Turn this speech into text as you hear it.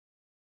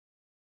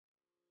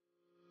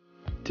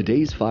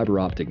Today's fiber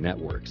optic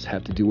networks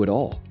have to do it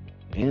all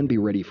and be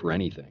ready for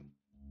anything.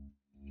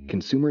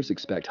 Consumers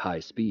expect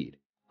high speed,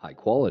 high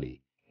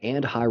quality,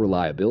 and high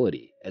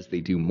reliability as they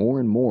do more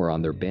and more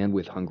on their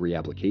bandwidth-hungry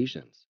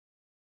applications.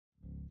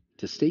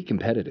 To stay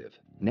competitive,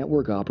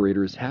 network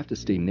operators have to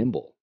stay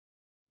nimble.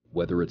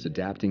 Whether it's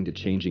adapting to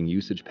changing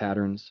usage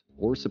patterns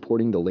or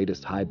supporting the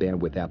latest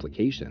high-bandwidth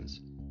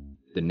applications,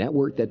 the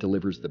network that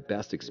delivers the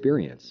best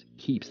experience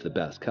keeps the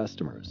best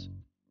customers.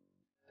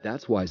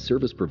 That's why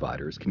service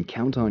providers can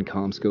count on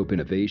CommScope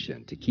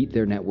innovation to keep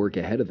their network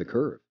ahead of the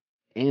curve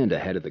and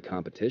ahead of the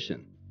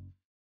competition.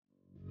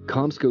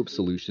 CommScope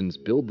solutions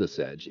build this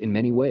edge in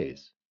many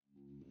ways.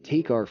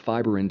 Take our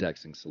fiber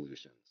indexing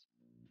solutions,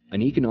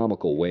 an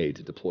economical way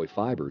to deploy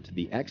fiber to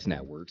the X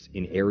networks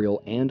in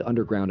aerial and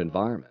underground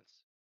environments.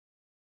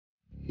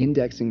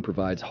 Indexing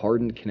provides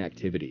hardened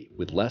connectivity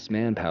with less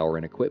manpower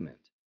and equipment,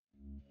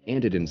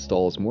 and it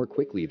installs more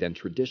quickly than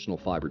traditional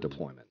fiber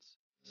deployments,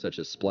 such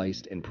as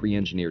spliced and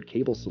pre-engineered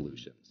cable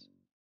solutions.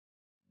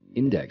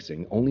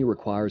 Indexing only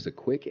requires a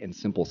quick and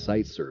simple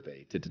site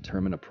survey to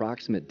determine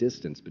approximate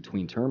distance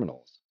between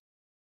terminals.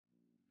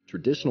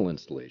 Traditional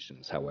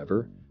installations,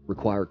 however,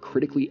 require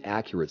critically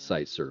accurate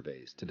site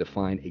surveys to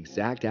define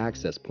exact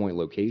access point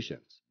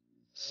locations,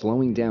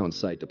 slowing down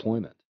site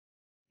deployment.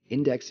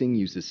 Indexing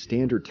uses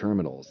standard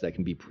terminals that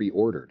can be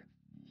pre-ordered,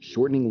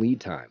 shortening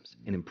lead times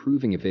and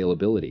improving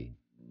availability,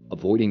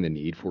 avoiding the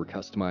need for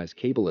customized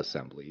cable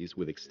assemblies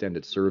with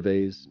extended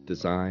surveys,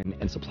 design,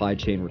 and supply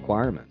chain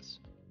requirements.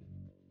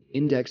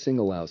 Indexing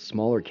allows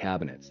smaller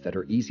cabinets that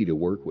are easy to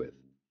work with.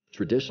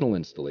 Traditional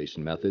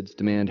installation methods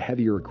demand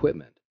heavier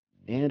equipment,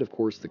 and of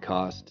course the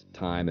cost,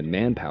 time, and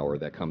manpower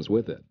that comes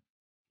with it.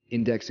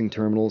 Indexing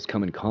terminals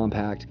come in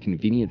compact,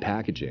 convenient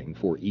packaging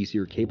for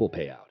easier cable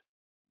payout.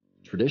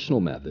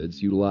 Traditional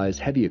methods utilize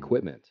heavy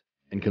equipment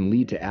and can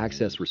lead to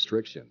access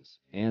restrictions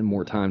and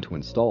more time to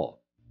install.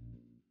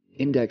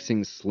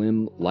 Indexing's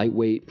slim,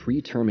 lightweight,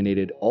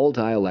 pre-terminated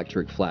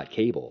all-dielectric flat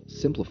cable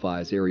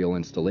simplifies aerial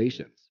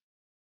installations.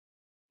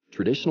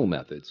 Traditional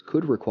methods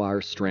could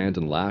require strand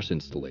and lash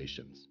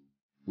installations,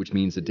 which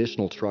means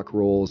additional truck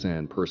rolls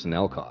and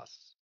personnel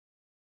costs.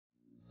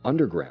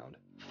 Underground,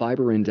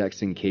 fiber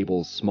indexing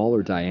cable's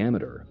smaller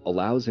diameter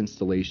allows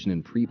installation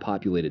in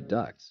pre-populated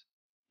ducts,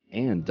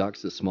 and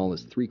ducts as small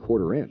as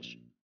 3/4 inch.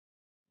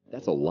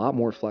 That's a lot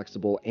more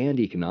flexible and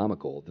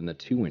economical than the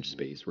 2-inch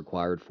space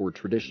required for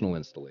traditional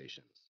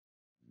installations.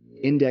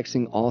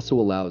 Indexing also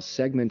allows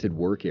segmented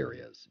work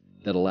areas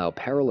that allow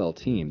parallel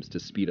teams to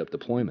speed up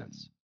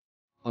deployments,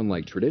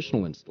 unlike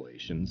traditional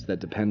installations that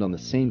depend on the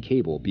same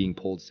cable being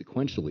pulled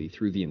sequentially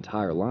through the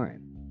entire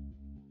line.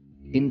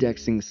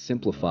 Indexing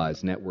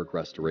simplifies network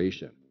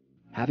restoration,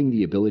 having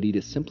the ability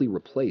to simply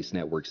replace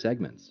network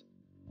segments,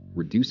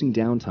 reducing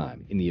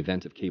downtime in the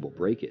event of cable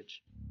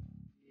breakage.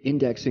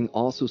 Indexing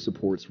also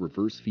supports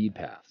reverse feed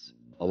paths,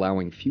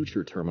 allowing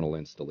future terminal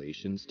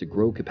installations to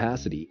grow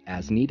capacity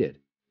as needed,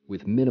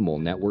 with minimal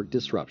network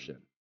disruption.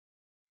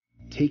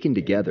 Taken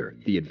together,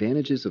 the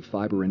advantages of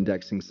fiber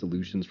indexing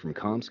solutions from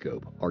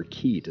CommScope are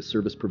key to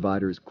service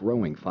providers'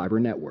 growing fiber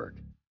network.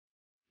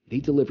 They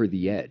deliver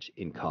the edge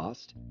in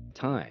cost,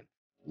 time,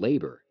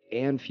 labor,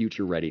 and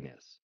future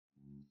readiness,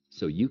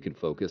 so you can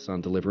focus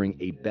on delivering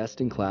a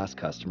best-in-class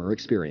customer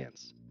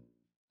experience.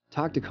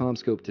 Talk to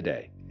CommScope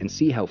today and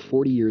see how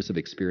 40 years of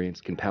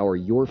experience can power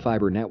your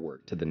fiber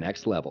network to the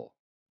next level.